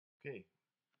Okay,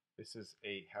 this is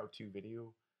a how-to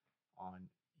video on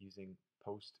using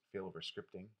post failover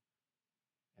scripting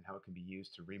and how it can be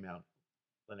used to remount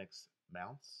Linux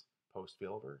mounts post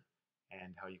failover,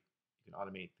 and how you can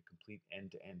automate the complete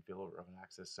end-to-end failover of an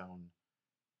access zone,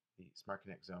 the Smart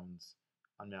Connect zones,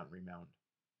 unmount, remount,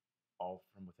 all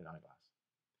from within Eyeglass.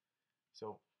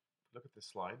 So look at this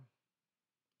slide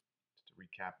just to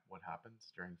recap what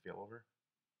happens during failover.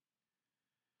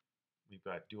 We've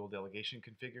got dual delegation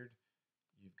configured.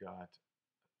 You've got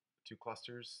two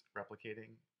clusters replicating.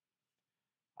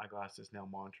 Eyeglass is now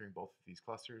monitoring both of these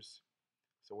clusters.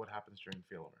 So what happens during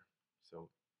failover? So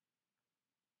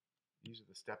these are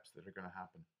the steps that are going to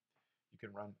happen. You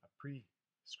can run a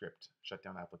pre-script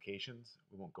shutdown applications.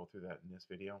 We won't go through that in this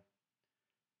video.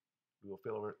 We will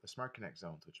failover the Smart Connect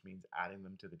zones, which means adding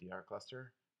them to the DR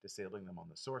cluster, disabling them on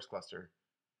the source cluster,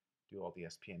 do all the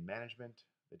SPN management,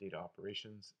 the data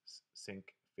operations,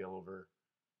 sync, failover,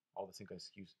 all the sync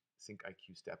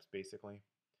IQ steps basically.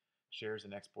 Shares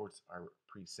and exports are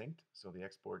pre-synced, so the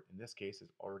export in this case is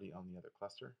already on the other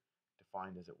cluster,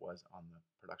 defined as it was on the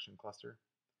production cluster.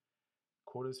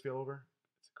 Quotas failover,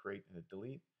 it's a create and a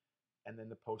delete, and then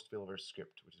the post failover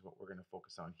script, which is what we're going to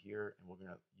focus on here, and we're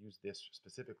going to use this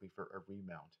specifically for a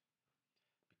remount.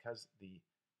 Because the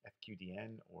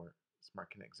FQDN or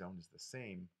Smart Connect zone is the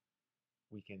same,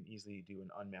 we can easily do an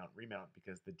unmount remount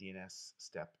because the DNS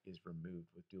step is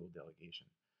removed with dual delegation.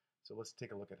 So let's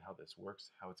take a look at how this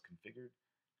works, how it's configured,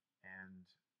 and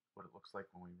what it looks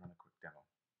like when we run a quick demo.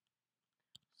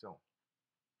 So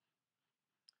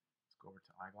let's go over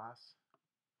to Eyeglass,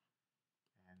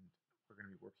 and we're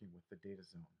going to be working with the data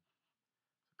zone.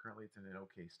 So currently it's in an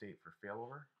OK state for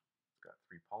failover. It's got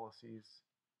 3 policies.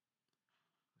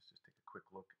 Let's just take a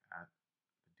quick look at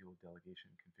the dual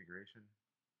delegation configuration.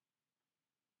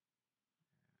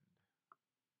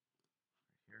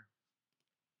 Here.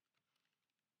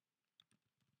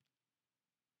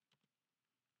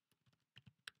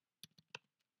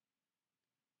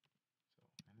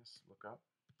 So in this lookup,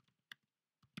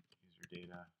 user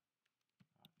data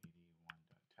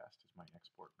 81.test is my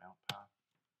export mount path.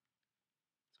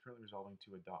 It's currently resolving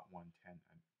to a .110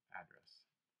 address.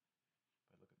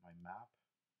 If I look at my map,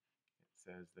 it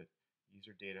says that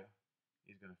user data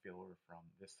is going to fail over from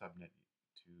this subnet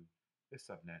to this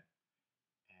subnet,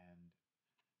 and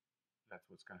that's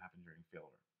what's going to happen during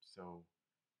failover. So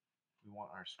we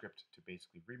want our script to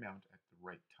basically remount at the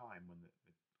right time when the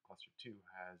cluster 2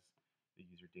 has the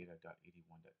user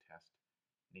data.81.test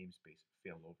namespace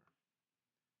failover.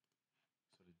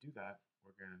 So to do that,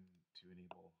 we're going to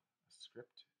enable a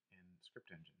script in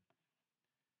Script Engine.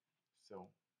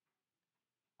 So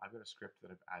I've got a script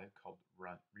that I've added called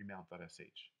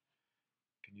remount.sh.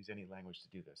 You can use any language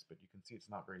to do this, but you can see it's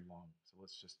not very long, so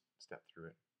let's just step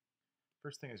through it.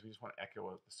 First thing is we just want to echo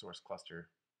out the source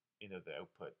cluster into the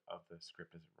output of the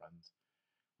script as it runs.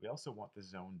 We also want the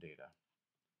zone data,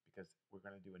 because we're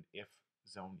going to do an if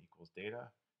zone equals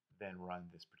data, then run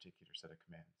this particular set of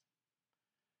commands.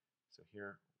 So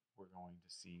here we're going to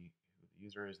see who the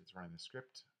user is that's running the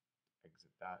script,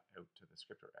 exit that out to the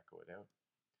script or echo it out.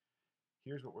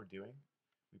 Here's what we're doing.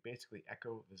 We basically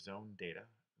echo the zone data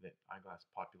that Eyeglass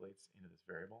populates into this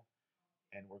variable,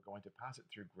 and we're going to pass it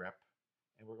through grep,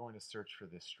 and we're going to search for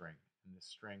this string. And this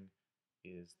string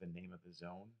is the name of the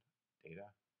zone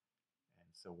data, and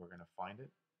so we're going to find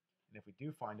it. And if we do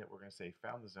find it, we're going to say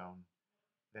found the zone.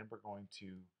 Then we're going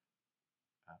to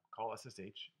call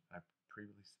SSH. I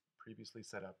previously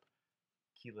set up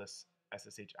keyless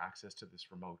SSH access to this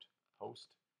remote host,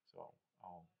 so I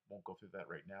won't go through that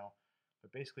right now.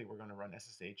 But basically, we're going to run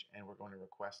SSH, and we're going to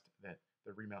request that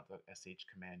the remount.sh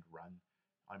command run.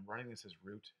 I'm running this as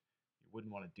root. You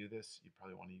wouldn't want to do this. You'd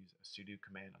probably want to use a sudo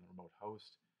command on the remote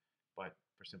host, but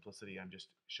for simplicity, I'm just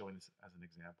showing this as an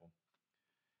example.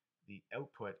 The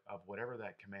output of whatever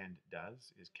that command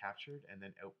does is captured and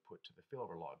then output to the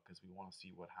failover log, because we want to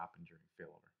see what happened during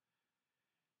failover.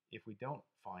 If we don't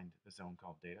find the zone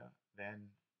called data,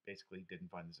 then basically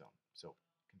didn't find the zone. So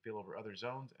can fail over other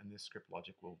zones, and this script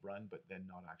logic will run but then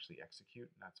not actually execute,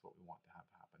 and that's what we want to have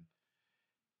happen.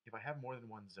 If I have more than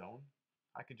one zone,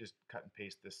 I can just cut and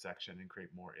paste this section and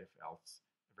create more if-else,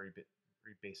 a very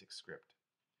basic script.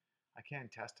 I can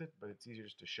test it, but it's easier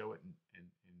just to show it in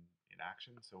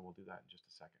action, so we'll do that in just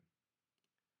a second.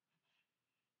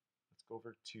 Let's go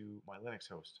over to my Linux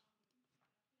host.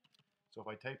 So if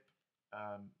I type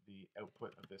the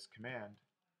output of this command,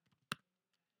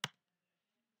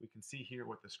 we can see here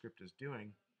what the script is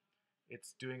doing.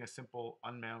 It's doing a simple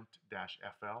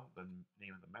unmount-fl, the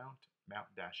name of the mount,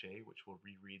 mount-a, which will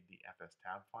reread the fs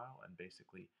tab file and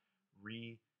basically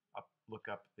look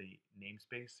up the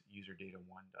namespace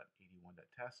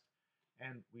userdata1.81.test,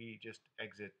 and we just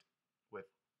exit with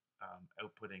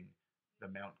outputting the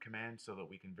mount command so that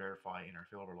we can verify in our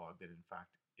failover log that in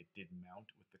fact it did mount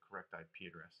with the correct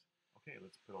IP address. Okay,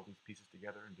 let's put all these pieces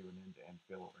together and do an end-to-end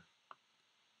failover.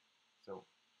 So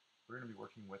we're going to be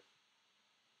working with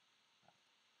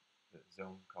the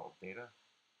zone called data.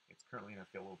 It's currently in a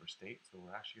failover state, so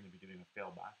we're actually going to be doing a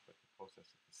failback, but the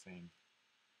process is the same.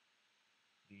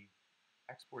 The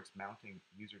export's mounting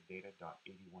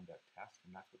userdata.81.test,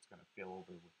 and that's what's going to fail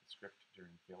over with the script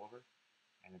during failover,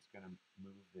 and it's going to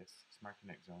move this Smart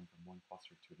Connect zone from one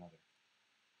cluster to another.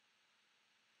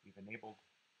 We've enabled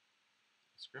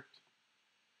the script.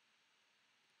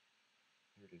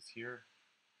 Here it is here.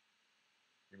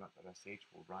 Remount.sh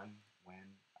will run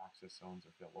when access zones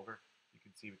are failover. You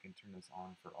can see we can turn this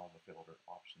on for all the failover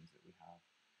options that we have.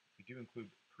 We do include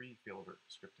pre-failover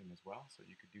scripting as well, so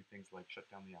you could do things like shut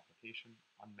down the application,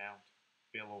 unmount,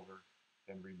 failover,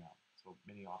 then remount. So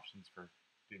many options for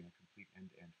doing a complete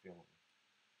end-to-end failover.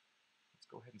 Let's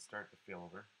go ahead and start the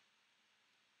failover,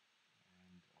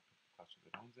 and I'll pick the cluster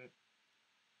that owns it.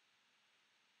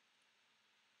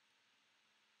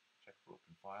 Check for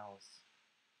open files,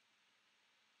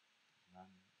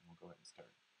 run, and we'll go ahead and start.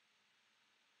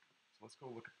 So let's go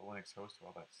look at the Linux host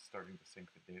while that's starting to sync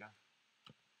the data.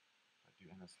 I do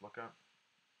ns lookup.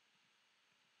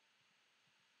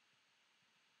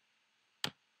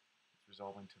 It's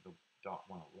resolving to the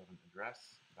 .111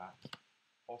 address. That's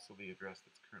also the address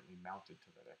that's currently mounted to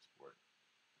that export.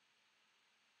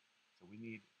 So we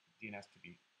need DNS to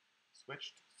be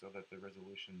switched so that the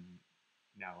resolution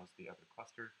now is the other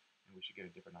cluster, and we should get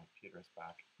a different IP address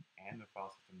back, and the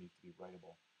file system needs to be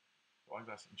writable. So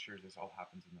Eyeglass ensures this all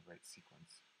happens in the right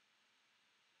sequence.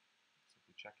 So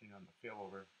if we check in on the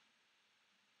failover,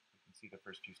 we can see the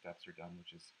first few steps are done,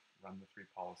 which is run the 3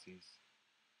 policies,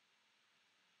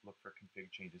 look for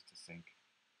config changes to sync.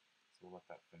 So we'll let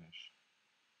that finish.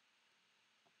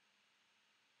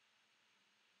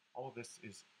 All of this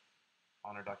is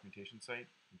on our documentation site,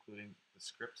 including the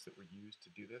scripts that were used to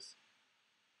do this.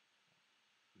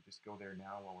 We just go there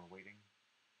now while we're waiting.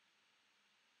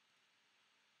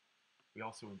 We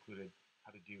also included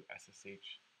how to do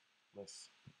SSH-less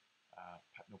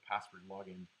no password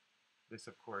login. This,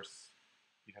 of course,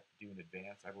 you'd have to do in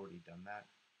advance. I've already done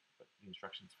that, but the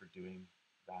instructions for doing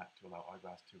that to allow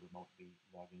Eyeglass to remotely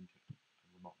log into a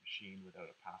remote machine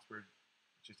without a password,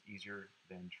 it's just easier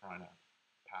than trying to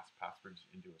pass passwords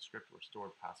into a script or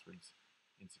store passwords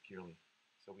insecurely.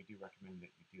 So we do recommend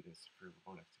that you do this for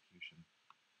remote execution.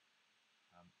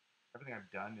 Everything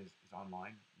I've done is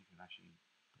online. You can actually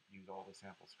use all the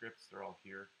sample scripts. They're all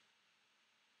here.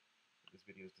 But this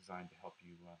video is designed to help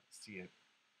you see it,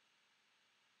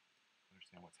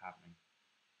 understand what's happening.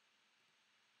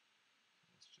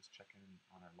 Let's just check in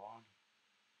on our log.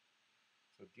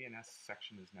 So DNS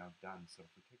section is now done. So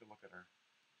if we take a look at our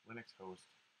Linux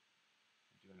host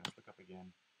and do a lookup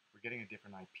again, we're getting a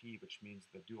different IP, which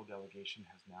means the dual delegation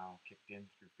has now kicked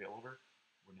in through failover.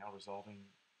 We're now resolving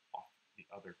off the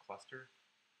other cluster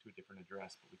to a different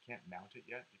address, but we can't mount it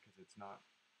yet because it's not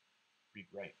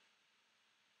read-write.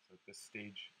 So at this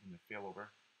stage in the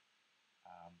failover,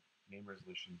 name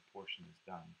resolution portion is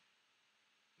done.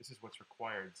 This is what's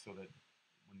required so that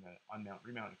when the unmount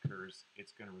remount occurs,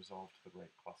 it's going to resolve to the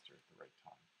right cluster at the right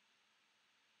time.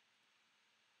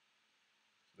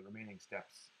 So the remaining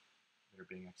steps that are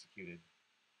being executed: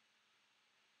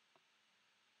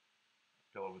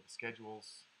 fill over the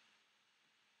schedules,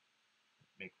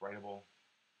 make writable.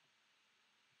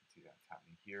 You can see that's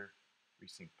happening here.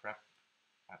 Resync prep,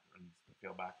 that runs the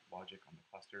failback logic on the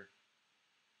cluster.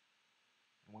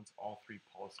 And once all 3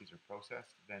 policies are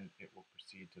processed, then it will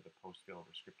proceed to the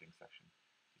post-failover scripting section.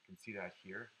 So you can see that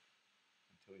here.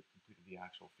 Until we've completed the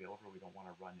actual failover, we don't want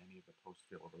to run any of the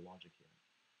post-failover logic here.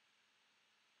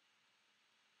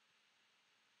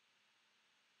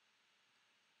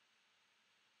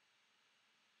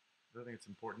 The other thing that's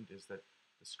important is that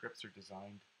the scripts are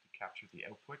designed to capture the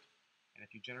output, and if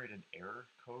you generate an error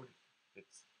code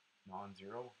that's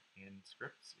non-zero in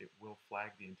scripts, it will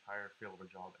flag the entire failover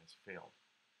job as failed.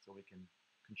 So we can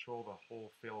control the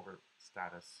whole failover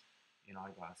status in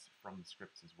Eyeglass from the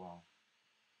scripts as well,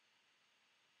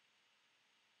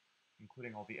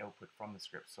 including all the output from the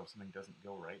script. So if something doesn't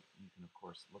go right, you can of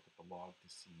course look at the log to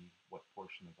see what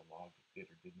portion of the log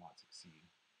did or did not succeed.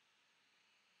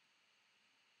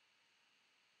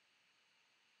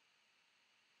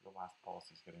 The last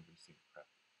policy is getting resync prep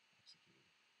executed.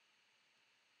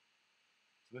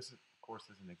 So this, of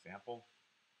course, is an example.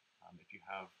 If you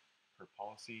have per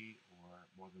policy or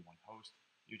more than one host,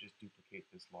 you just duplicate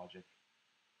this logic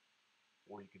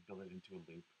or you could build it into a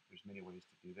loop. There's many ways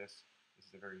to do this. This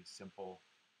is a very simple,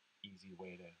 easy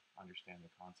way to understand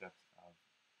the concept of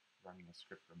running a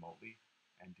script remotely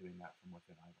and doing that from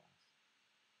within Eyeglass.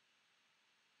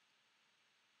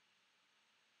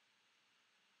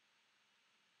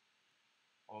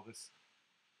 While this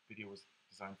video was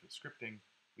designed for scripting,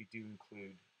 we do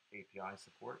include API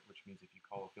support, which means if you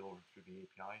call a failover through the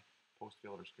API,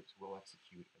 post-failover scripts will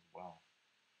execute as well.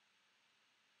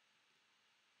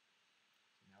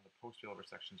 So now the post-failover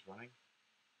section is running.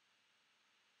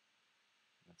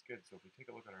 That's good. So if we take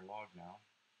a look at our log now,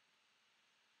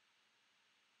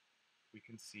 we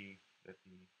can see that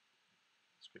the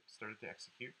script started to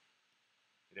execute.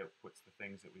 It outputs the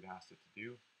things that we've asked it to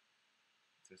do.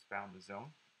 It says found the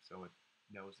zone, so it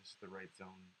knows this is the right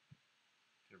zone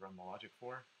to run the logic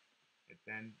for. It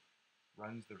then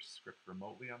runs the script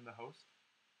remotely on the host,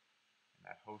 and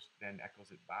that host then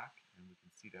echoes it back, and we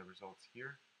can see the results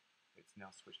here. It's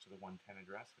now switched to the 110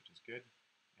 address, which is good,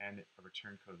 and a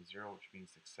return code of 0, which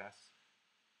means success,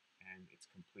 and it's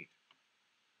complete.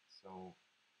 So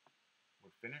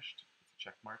we're finished. It's a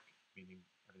check mark, meaning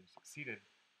everything succeeded.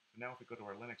 So now if we go to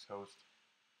our Linux host,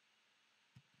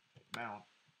 hit mount,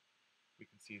 we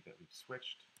can see that we've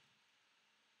switched.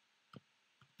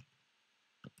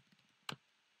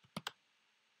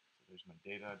 So there's my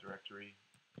data directory,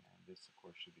 and this, of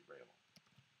course, should be available.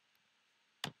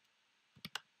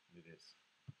 And it is.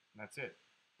 And that's it.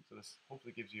 So this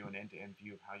hopefully gives you an end-to-end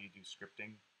view of how you do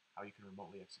scripting, how you can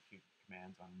remotely execute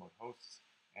commands on remote hosts,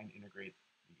 and integrate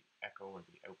the echo or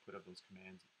the output of those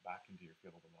commands back into your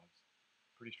failover logs.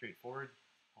 Pretty straightforward.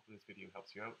 Hopefully this video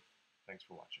helps you out. Thanks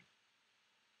for watching.